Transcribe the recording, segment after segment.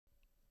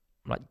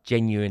like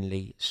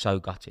genuinely so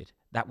gutted.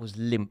 That was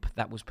limp,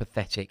 that was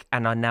pathetic.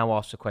 And I now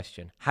ask the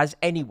question, has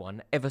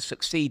anyone ever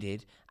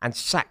succeeded and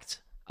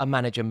sacked a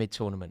manager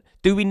mid-tournament?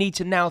 Do we need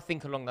to now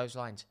think along those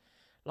lines?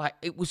 Like,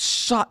 it was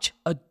such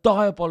a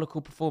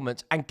diabolical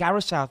performance, and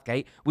Gareth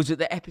Southgate was at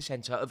the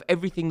epicenter of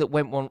everything that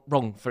went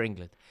wrong for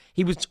England.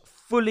 He was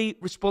fully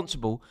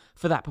responsible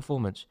for that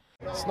performance.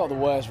 It's not the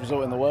worst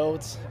result in the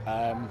world.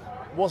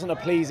 Wasn't a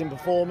pleasing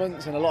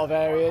performance in a lot of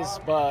areas,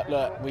 but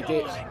look,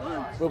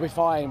 we'll be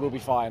fine, we'll be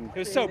fine. It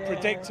was so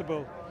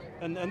predictable,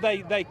 and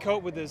they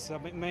cope with us.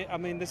 I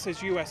mean, this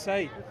is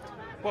USA.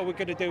 What we're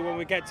going to do when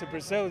we get to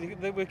Brazil,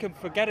 we can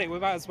forget it. We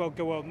might as well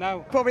go home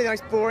now. Probably the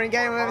most boring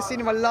game I've ever seen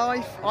in my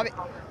life.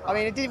 I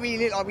mean, it didn't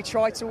really look like we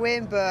tried to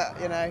win,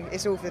 but, you know,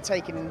 it's all for the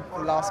taking in the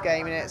last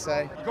game, innit? So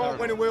You can't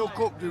win a World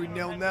Cup doing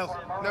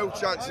 0-0. No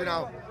chance, you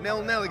know.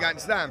 0-0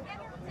 against them.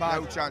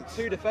 No chance.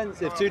 Too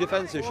defensive, should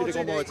have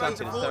gone more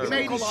attacking. He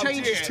made his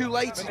changes too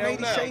late.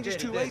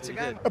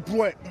 Again. A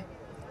blip.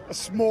 A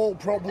small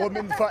problem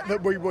in the fact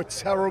that we were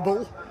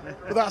terrible.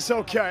 But that's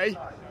okay.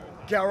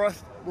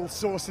 Gareth will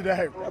source it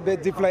out. A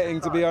bit deflating,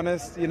 to be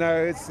honest. You know,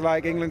 it's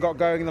like England got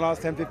going in the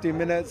last 10-15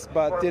 minutes,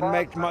 but didn't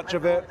make much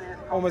of it.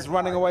 Almost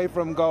running away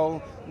from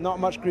goal. Not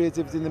much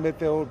creativity in the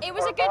midfield. It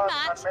was a good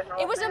match.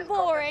 It wasn't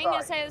boring.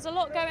 I say there was a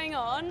lot going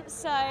on.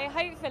 So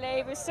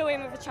hopefully we're still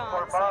in with a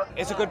chance.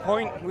 It's a good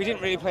point. We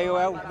didn't really play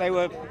well. They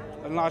were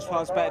a large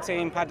part better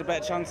team, had the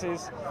better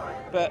chances.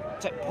 But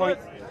point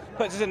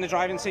puts us in the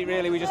driving seat.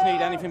 Really, we just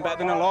need anything better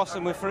than a loss,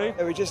 and we're through.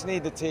 We just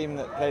need the team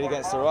that played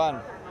against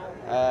Iran.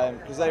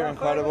 Because they were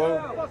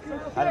incredible,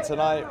 and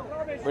tonight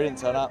we didn't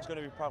turn up. It's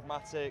going to be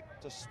pragmatic,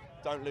 just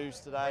don't lose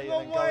today,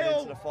 and then going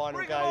into the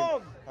final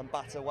game and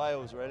batter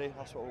Wales, really.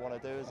 That's what we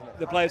want to do, isn't it?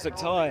 The players look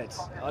tired.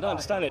 I don't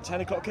understand it.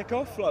 10 o'clock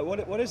kick-off? Like,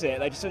 what is it?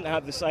 They just didn't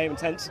have the same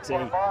intensity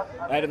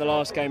they had in the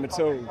last game at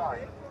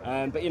all.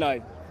 But, you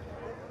know,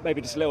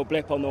 maybe just a little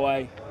blip on the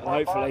way, and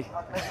hopefully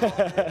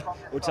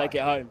we'll take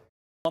it home.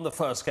 Won the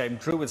first game,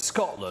 drew with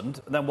Scotland,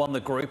 and then won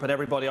the group, and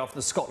everybody after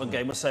the Scotland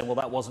game was saying, well,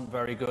 that wasn't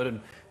very good and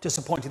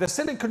disappointed. They're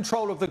still in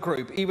control of the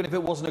group, even if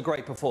it wasn't a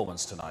great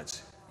performance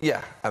tonight.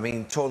 Yeah, I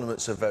mean,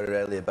 tournaments are very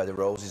rarely a bed of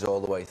roses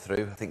all the way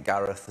through. I think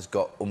Gareth has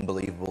got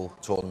unbelievable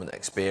tournament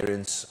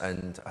experience,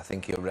 and I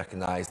think he'll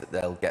recognise that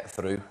they'll get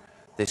through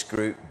this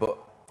group, but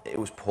it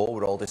was poor.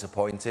 We're all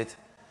disappointed.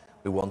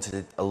 We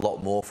wanted a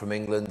lot more from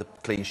England. The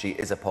clean sheet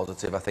is a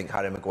positive. I think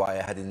Harry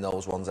Maguire heading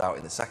those ones out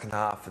in the second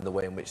half and the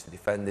way in which they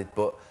defended,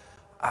 but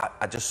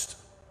I just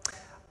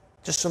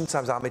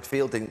sometimes our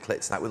midfield didn't click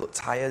tonight. We looked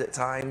tired at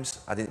times.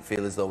 I didn't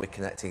feel as though we're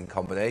connecting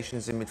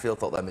combinations in midfield.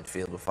 Thought their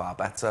midfield were far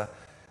better.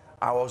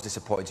 I was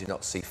disappointed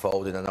not to see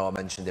Foden. I know I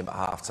mentioned him at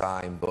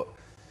half-time, but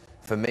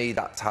for me,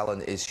 that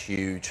talent is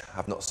huge.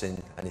 I've not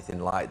seen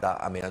anything like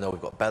that. I mean, I know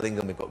we've got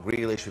Bellingham, we've got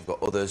Grealish, we've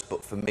got others,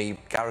 but for me,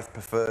 Gareth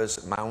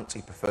prefers Mount,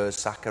 he prefers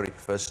Saka, he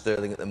prefers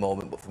Sterling at the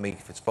moment, but for me,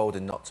 if it's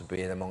Foden not to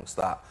be in amongst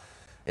that,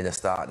 in a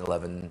starting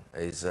 11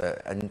 is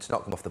and to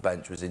knock him off the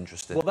bench was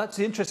interesting. Well, that's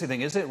the interesting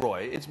thing, isn't it,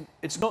 Roy?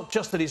 It's not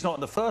just that he's not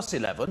in the first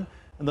 11.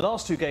 In the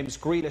last two games,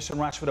 Grealish and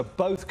Rashford have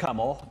both come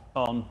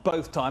on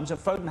both times, and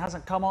Foden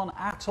hasn't come on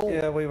at all.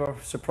 Yeah, we were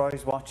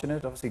surprised watching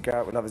it. Obviously,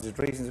 Gareth will have his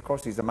reasons. Of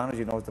course, he's the manager,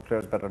 he knows the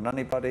players better than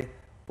anybody.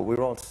 But we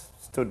were all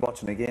stood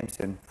watching the game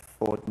saying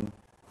Foden,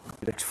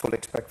 you'd fully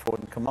expect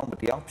Foden to come on with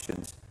the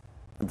options.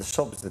 And the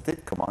subs that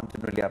did come on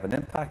didn't really have an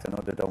impact. I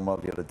know they done well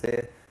the other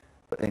day.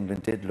 But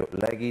England did look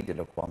leggy, they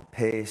looked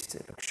one-paced, they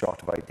looked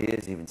short of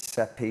ideas, even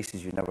set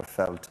pieces. You never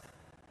felt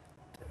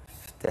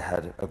they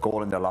had a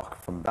goal in their locker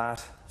from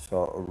that.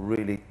 So a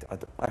really,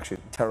 actually,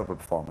 terrible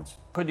performance.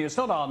 Couldn't you? It's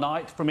not our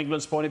night from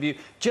England's point of view.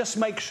 Just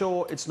make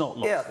sure it's not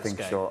lost. Yeah, I think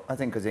so. I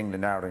think because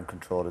England are in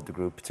control of the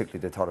group, particularly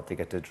they thought if they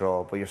get the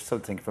draw. But you're still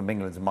thinking from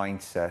England's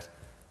mindset,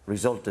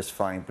 result is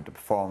fine, but the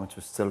performance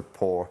was still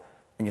poor.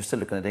 And you're still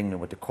looking at England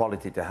with the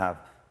quality to have.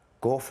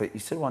 Go for it. You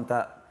still want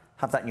that.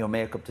 Have that in your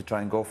makeup to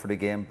try and go for the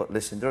game, but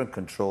listen, they're in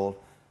control.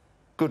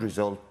 Good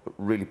result, but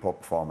really poor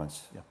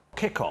performance. Yeah.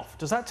 Kick-off.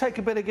 Does that take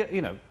a bit of,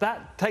 you know,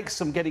 that takes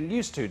some getting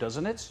used to,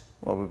 doesn't it?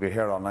 Well, we'll be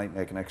here all night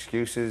making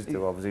excuses.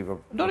 Obviously,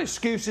 not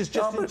excuses,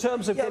 just in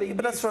terms of getting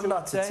but that's for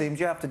lots of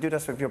teams. You have to do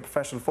that if you're a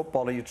professional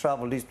footballer. You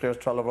travel, these players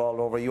travel all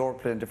over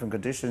Europe, playing different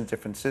conditions,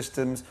 different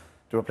systems.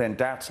 They were playing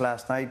darts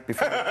last night.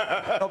 Before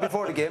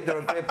the game, they were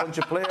a great bunch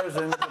of players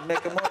and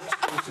making more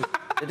excuses.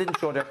 They didn't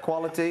show their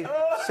quality.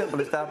 Simple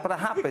as that. But it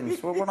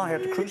happens. We're not here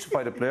to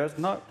crucify the players.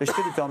 No, they should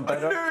have done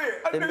better.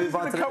 They move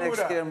on to the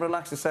next game.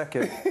 Relax a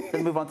second.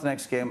 They move on to the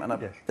next game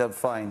and they're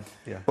fine.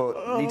 Yeah.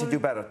 But need to do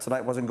better.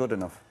 Tonight wasn't good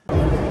enough.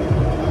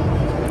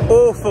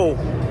 Awful.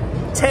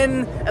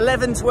 10,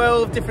 11,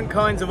 12 different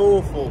kinds of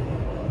awful.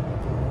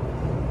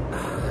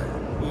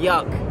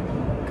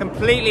 Yuck.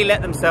 Completely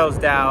let themselves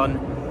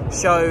down.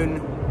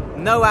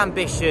 Shown no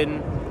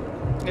ambition.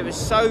 It was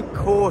so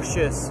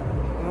cautious.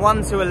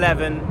 1 to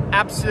 11,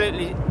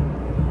 absolutely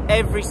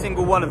every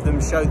single one of them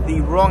showed the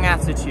wrong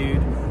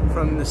attitude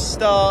from the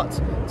start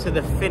to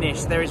the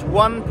finish. There is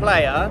one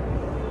player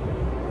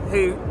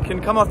who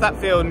can come off that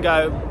field and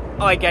go,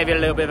 I gave it a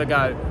little bit of a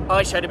go.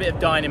 I showed a bit of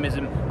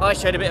dynamism. I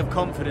showed a bit of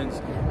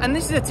confidence. And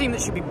this is a team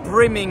that should be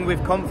brimming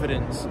with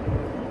confidence.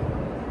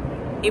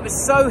 It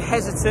was so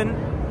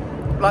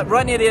hesitant. Like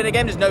right near the end of the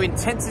game, there's no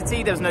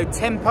intensity, there was no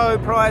tempo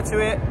prior to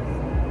it.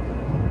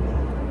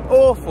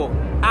 Awful,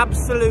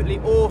 absolutely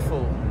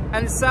awful.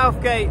 And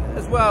Southgate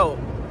as well.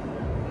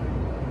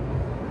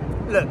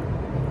 Look,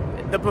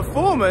 the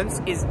performance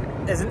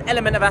there's an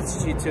element of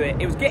attitude to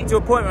it. It was getting to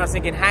a point where I was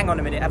thinking, hang on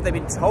a minute, have they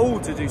been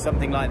told to do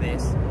something like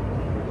this?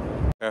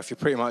 If you're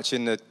pretty much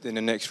in the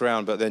next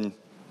round, but then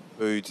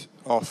booed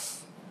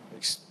off,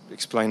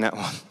 explain that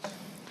one.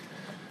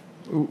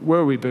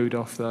 Were we booed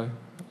off though?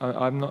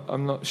 I'm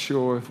not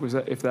sure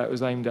if that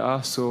was aimed at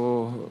us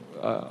or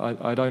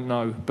I don't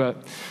know. But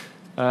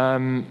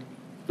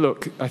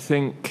look, I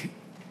think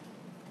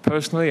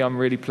personally I'm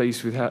really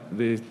pleased with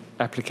the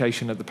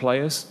application of the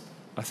players.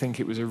 I think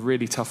it was a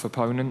really tough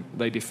opponent.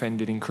 They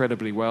defended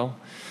incredibly well.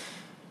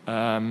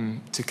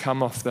 To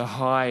come off the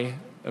high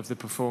of the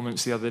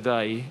performance the other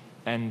day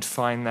and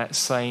find that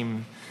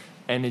same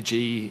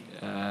energy,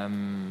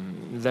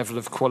 level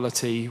of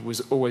quality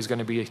was always going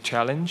to be a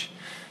challenge.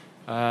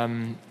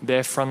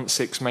 Their front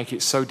six make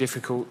it so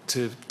difficult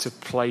to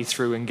play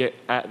through and get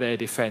at their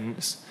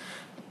defence.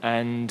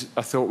 And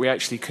I thought we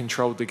actually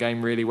controlled the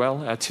game really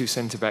well. Our two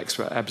centre-backs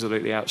were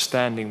absolutely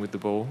outstanding with the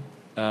ball.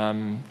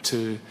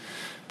 To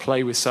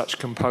play with such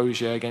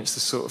composure against the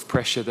sort of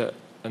pressure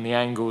and the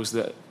angles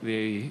that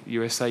the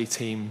USA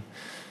team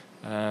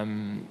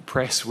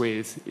press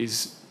with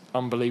is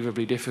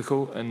unbelievably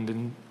difficult,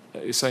 and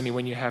it's only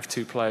when you have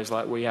two players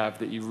like we have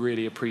that you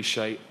really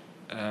appreciate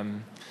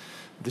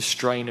the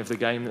strain of the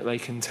game that they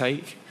can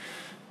take.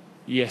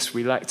 Yes,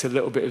 we lacked a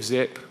little bit of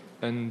zip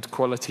and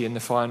quality in the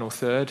final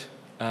third,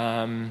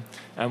 and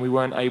we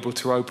weren't able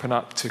to open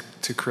up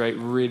to create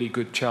really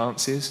good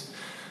chances.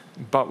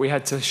 But we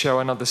had to show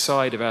another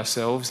side of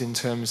ourselves in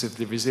terms of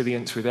the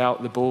resilience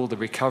without the ball, the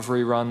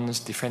recovery runs,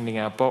 defending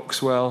our box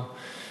well,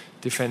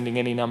 defending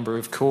any number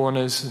of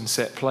corners and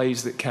set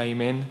plays that came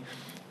in.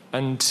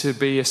 And to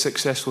be a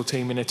successful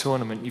team in a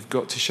tournament, you've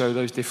got to show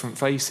those different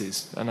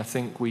faces. And I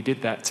think we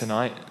did that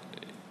tonight.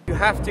 You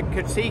have to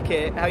critique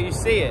it how you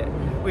see it.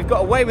 We've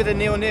got away with a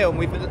 0-0 and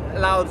we've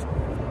allowed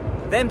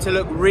them to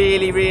look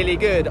really, really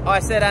good. I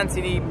said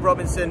Anthony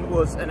Robinson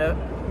was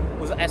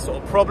a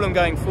sort of problem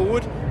going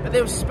forward, but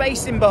there was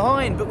space in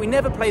behind, but we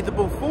never played the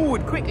ball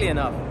forward quickly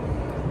enough.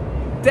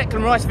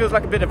 Declan Rice feels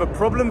like a bit of a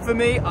problem for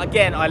me.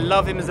 Again, I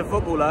love him as a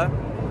footballer,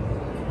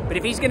 but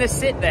if he's going to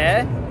sit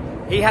there,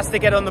 he has to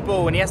get on the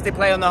ball and he has to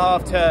play on the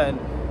half turn.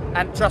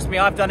 And trust me,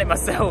 I've done it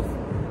myself.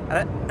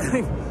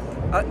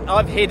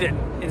 I've hidden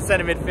in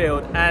centre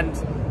midfield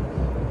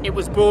and it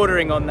was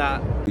bordering on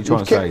that.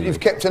 You've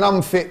kept an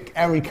unfit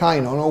Harry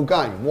Kane on all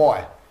game.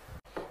 Why?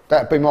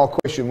 That'd be my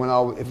question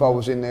if I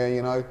was in there,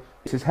 you know.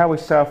 He says, how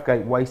is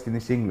Southgate wasting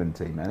this England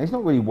team, man? He's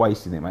not really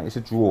wasting it, mate. It's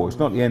a draw. It's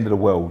not the end of the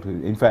world.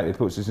 In fact, it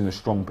puts us in a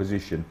strong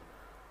position.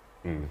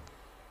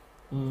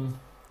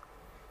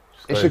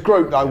 It's a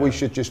group, though, we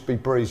should just be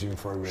breezing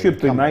through. Really. Should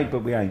be, mate,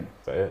 but we ain't.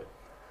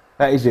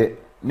 That is it.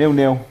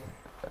 0-0.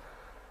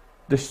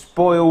 The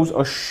spoils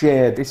are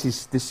shared. This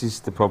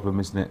is the problem,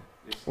 isn't it?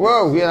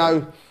 Well, you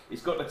know...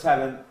 He's got the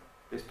talent.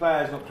 This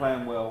player's not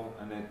playing well,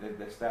 and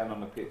they're staying on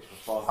the pitch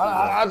for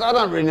far I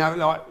don't really know.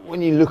 Like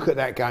when you look at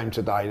that game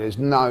today,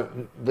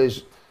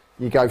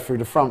 you go through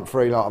the front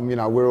three. Like you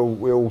know,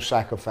 we're all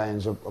Saka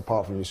fans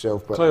apart from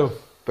yourself,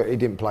 but he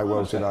didn't play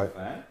well today.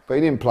 But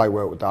he didn't play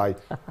well today.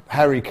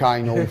 Harry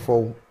Kane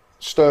awful,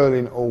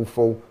 Sterling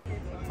awful.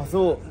 I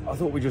thought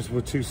we just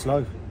were too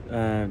slow.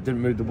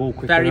 Didn't move the ball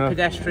quick enough. Very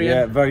pedestrian.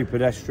 Yeah, very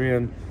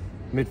pedestrian.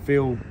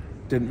 Midfield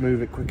didn't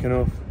move it quick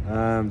enough.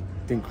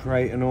 Didn't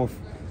create enough.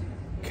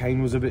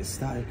 Kane was a bit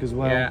static as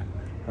well. Yeah.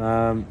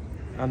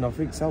 And I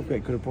think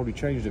Southgate could have probably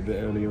changed it a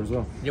bit earlier as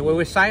well. Yeah, we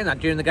were saying that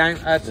during the game.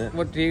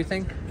 What do you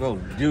think? Well,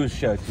 you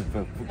shouted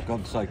for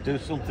God's sake, do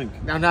something.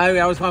 I know,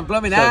 I was going,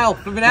 blooming hell.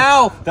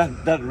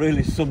 That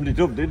really summed it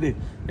up, didn't it?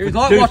 It was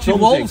like watching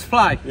Wolves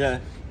play. Yeah,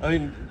 I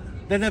mean,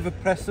 they never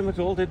pressed them at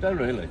all, did they,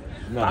 really?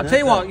 No. I'll tell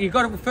you what, you've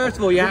got to, first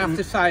of all, you have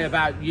to say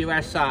about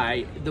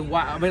USA,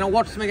 I mean, I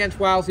watched them against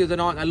Wales the other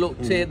night and I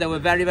looked at it, they were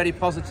very, very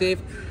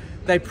positive.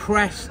 They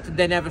pressed,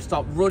 they never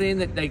stopped running,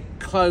 they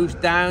closed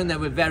down, they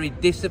were very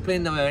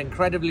disciplined, they were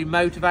incredibly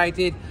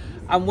motivated.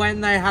 And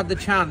when they had the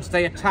chance,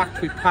 they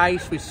attacked with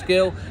pace, with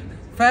skill.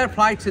 Fair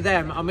play to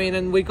them. I mean,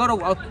 and we got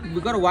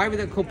away with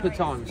it a couple of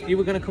times. You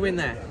were going to come in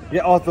there.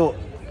 Yeah, I thought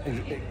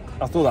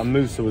that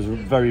Musa was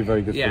very,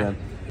 very good for them.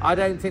 I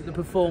don't think the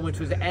performance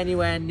was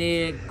anywhere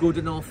near good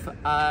enough.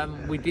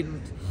 We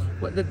didn't.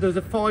 There was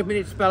a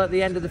 5-minute spell at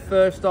the end of the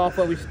first half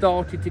where we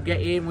started to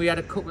get in. We had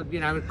a couple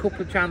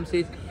of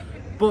chances.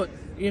 But,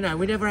 you know,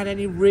 we never had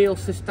any real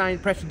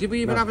sustained pressure. Did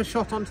we even have a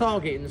shot on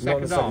target in the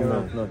second half?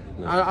 No.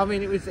 I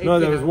mean, it was...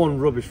 there was one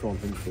rubbish one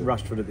from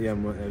Rashford at the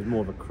end. It was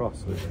more of a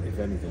cross, if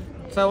anything.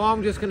 So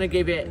I'm just going to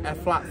give it a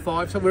flat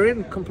 5. So we're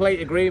in complete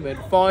agreement.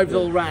 5's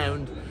all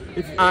round.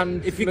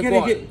 If you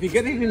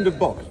get it in the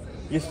box,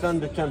 you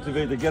stand a chance of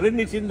either getting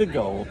it in the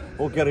goal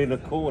or getting a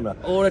corner.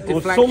 Or a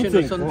deflection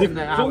or something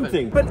that happened.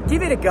 Something. But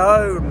give it a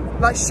go.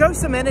 Like, show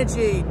some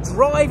energy.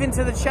 Drive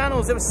into the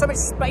channels. There was so much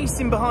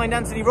spacing behind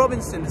Anthony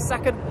Robinson. The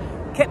Saka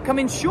kept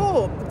coming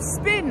short.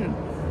 Spin.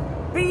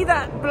 Be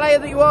that player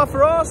that you are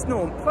for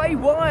Arsenal. Play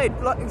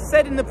wide. Like I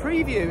said in the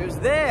preview, it was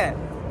there.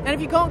 And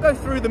if you can't go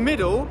through the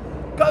middle,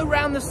 go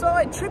round the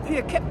side.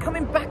 Trippier kept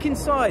coming back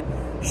inside.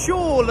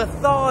 Shaw,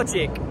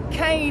 lethargic.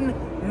 Kane,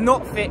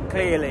 not fit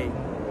clearly.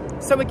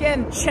 So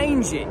again,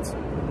 change it.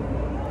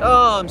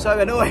 Oh, I'm so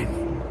annoyed.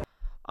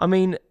 I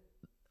mean,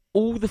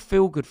 all the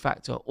feel-good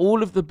factor,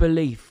 all of the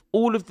belief,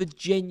 all of the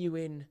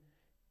genuine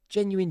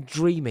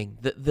dreaming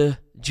that the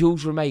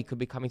Jules Rimet could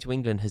be coming to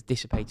England has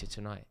dissipated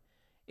tonight.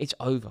 It's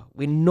over.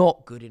 We're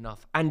not good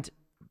enough. And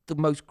the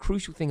most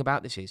crucial thing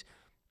about this is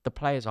the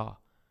players are.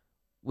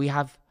 We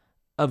have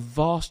a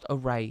vast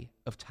array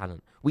of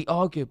talent. We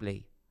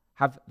arguably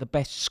have the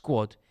best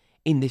squad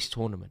in this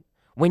tournament.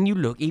 When you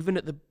look, even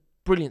at the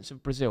brilliance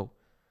of Brazil,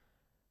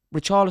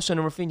 Richarlison and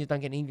Rafinha don't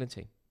get an England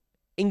team.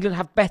 England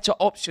have better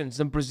options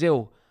than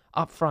Brazil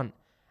up front.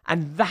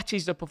 And that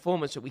is the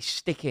performance that we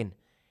stick in.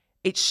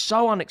 It's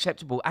so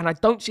unacceptable. And I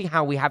don't see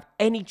how we have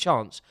any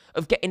chance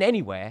of getting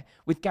anywhere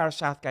with Gareth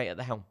Southgate at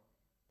the helm.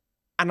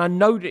 And I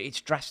know that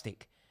it's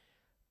drastic.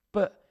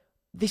 But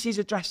this is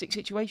a drastic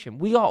situation.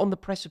 We are on the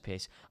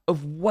precipice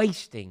of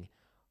wasting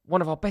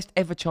one of our best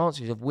ever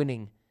chances of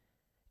winning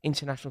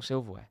international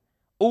silverware.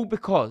 All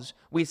because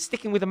we're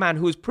sticking with a man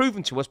who has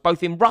proven to us,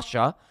 both in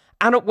Russia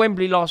and at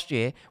Wembley last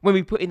year, when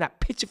we put in that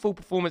pitiful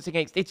performance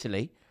against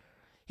Italy,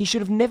 he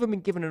should have never been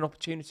given an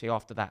opportunity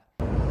after that.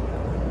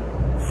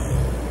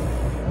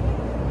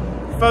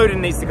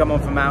 Foden needs to come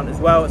on for Mount as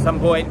well at some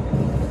point.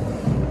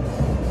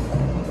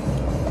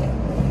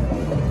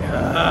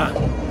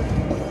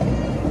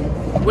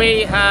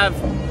 We have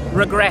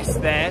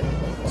regressed there.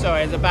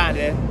 Sorry, there's a band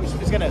here, which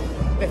is going to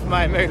lift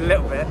my mood a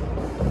little bit.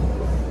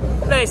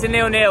 Look, it's a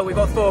 0-0. We've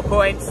got 4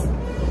 points.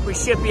 We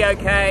should be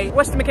okay.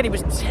 Weston McKennie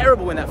was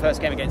terrible in that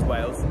first game against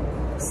Wales.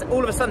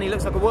 All of a sudden, he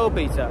looks like a world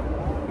beater.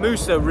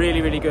 Musa,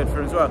 really, really good for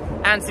him as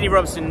well. Anthony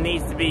Robinson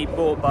needs to be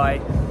bought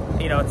by,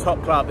 you know, a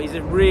top club. He's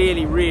a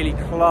really, really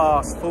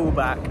class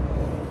fullback.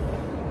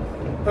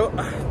 But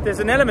there's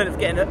an element of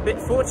getting a bit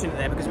fortunate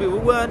there because we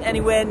weren't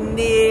anywhere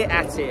near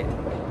at it.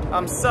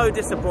 I'm so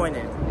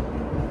disappointed.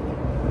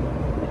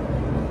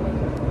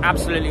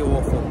 Absolutely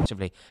awful.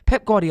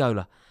 Pep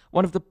Guardiola,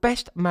 one of the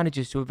best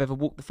managers to have ever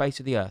walked the face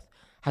of the earth,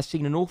 has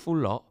seen an awful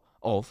lot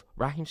of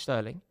Raheem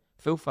Sterling,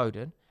 Phil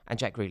Foden and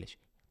Jack Grealish.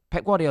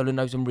 Pep Guardiola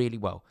knows them really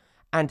well.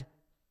 And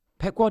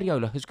Pep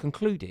Guardiola has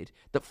concluded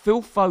that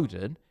Phil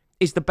Foden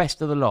is the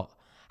best of the lot.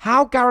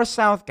 How Gareth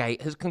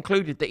Southgate has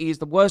concluded that he is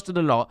the worst of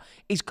the lot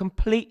is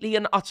completely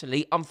and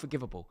utterly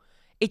unforgivable.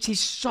 It is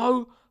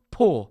so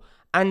poor.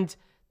 And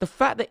the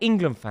fact that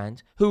England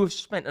fans, who have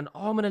spent an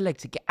arm and a leg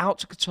to get out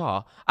to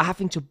Qatar, are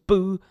having to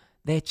boo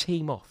their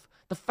team off.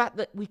 The fact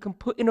that we can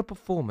put in a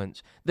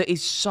performance that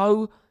is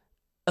so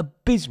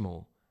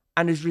abysmal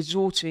and has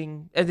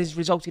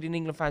resulted in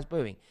England fans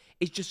booing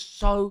is just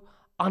so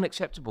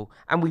unacceptable.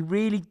 And we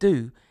really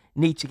do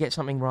need to get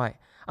something right.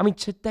 I mean,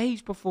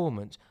 today's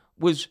performance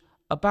was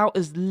about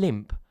as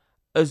limp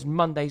as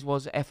Monday's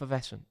was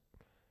effervescent.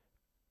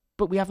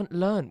 But we haven't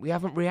learned. We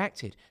haven't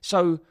reacted.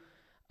 So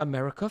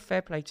America,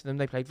 fair play to them.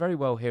 They played very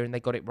well here and they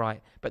got it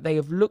right. But they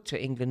have looked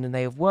at England and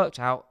they have worked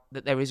out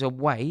that there is a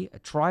way, a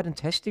tried and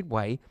tested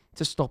way,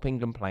 to stop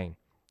England playing.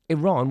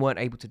 Iran weren't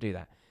able to do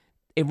that.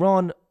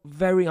 Iran,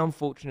 very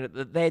unfortunate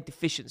that their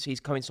deficiencies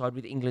coincide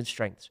with England's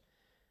strengths.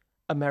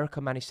 America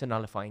managed to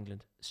nullify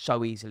England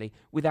so easily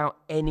without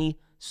any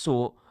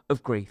sort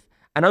of grief.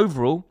 And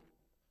overall,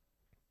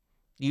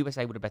 the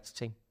USA were the better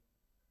team.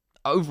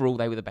 Overall,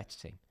 they were the better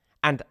team.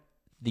 And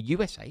the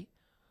USA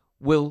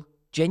will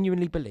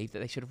genuinely believe that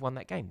they should have won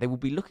that game. They will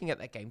be looking at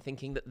that game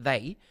thinking that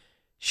they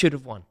should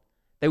have won.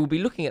 They will be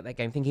looking at that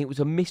game thinking it was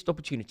a missed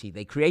opportunity.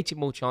 They created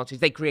more chances.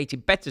 They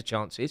created better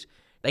chances.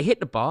 They hit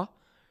the bar.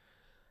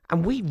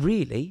 And we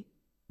really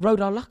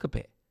rode our luck a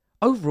bit.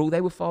 Overall,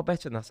 they were far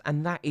better than us.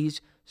 And that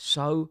is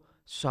so,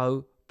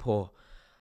 so poor.